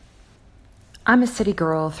I'm a city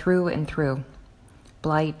girl through and through.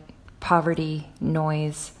 Blight, poverty,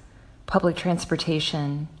 noise, public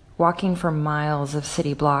transportation, walking for miles of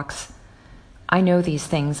city blocks. I know these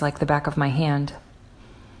things like the back of my hand.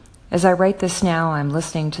 As I write this now, I'm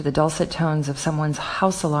listening to the dulcet tones of someone's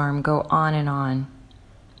house alarm go on and on.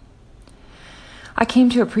 I came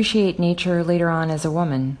to appreciate nature later on as a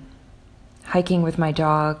woman, hiking with my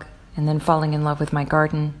dog and then falling in love with my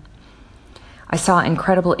garden. I saw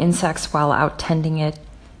incredible insects while out tending it,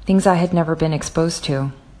 things I had never been exposed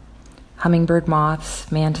to. Hummingbird moths,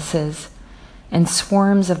 mantises, and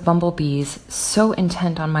swarms of bumblebees so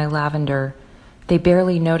intent on my lavender, they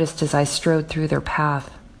barely noticed as I strode through their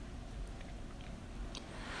path.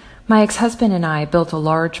 My ex-husband and I built a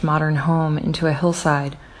large modern home into a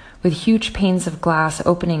hillside with huge panes of glass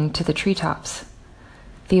opening to the treetops.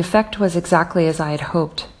 The effect was exactly as I had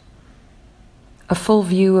hoped. A full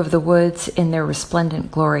view of the woods in their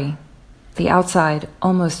resplendent glory, the outside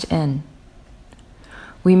almost in.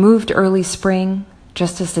 We moved early spring,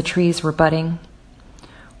 just as the trees were budding.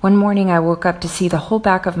 One morning I woke up to see the whole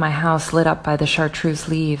back of my house lit up by the chartreuse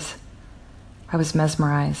leaves. I was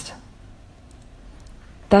mesmerized.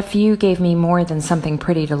 That view gave me more than something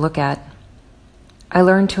pretty to look at. I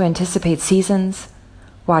learned to anticipate seasons,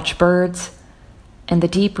 watch birds, and the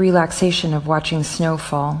deep relaxation of watching snow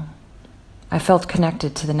fall. I felt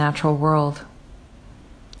connected to the natural world.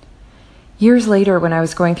 Years later, when I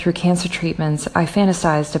was going through cancer treatments, I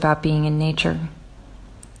fantasized about being in nature.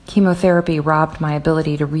 Chemotherapy robbed my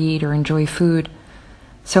ability to read or enjoy food,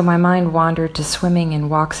 so my mind wandered to swimming and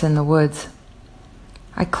walks in the woods.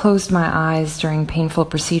 I closed my eyes during painful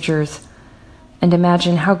procedures and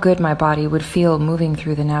imagined how good my body would feel moving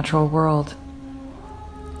through the natural world.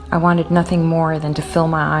 I wanted nothing more than to fill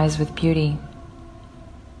my eyes with beauty.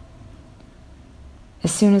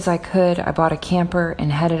 As soon as I could, I bought a camper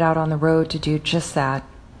and headed out on the road to do just that.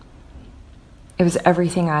 It was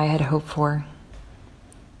everything I had hoped for.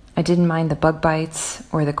 I didn't mind the bug bites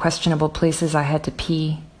or the questionable places I had to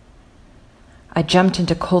pee. I jumped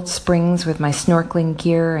into cold springs with my snorkeling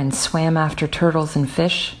gear and swam after turtles and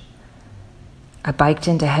fish. I biked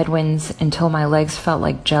into headwinds until my legs felt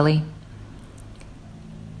like jelly.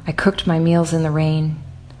 I cooked my meals in the rain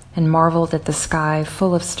and marveled at the sky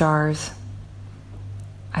full of stars.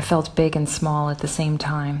 I felt big and small at the same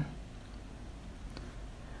time.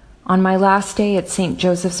 On my last day at St.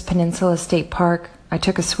 Joseph's Peninsula State Park, I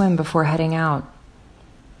took a swim before heading out.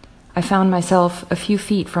 I found myself a few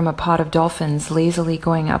feet from a pod of dolphins lazily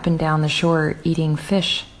going up and down the shore eating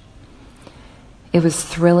fish. It was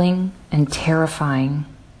thrilling and terrifying.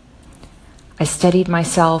 I steadied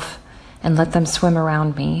myself and let them swim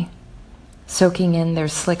around me, soaking in their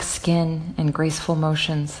slick skin and graceful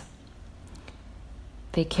motions.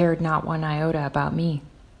 They cared not one iota about me.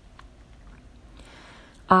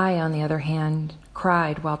 I, on the other hand,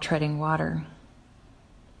 cried while treading water.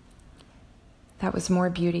 That was more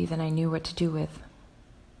beauty than I knew what to do with.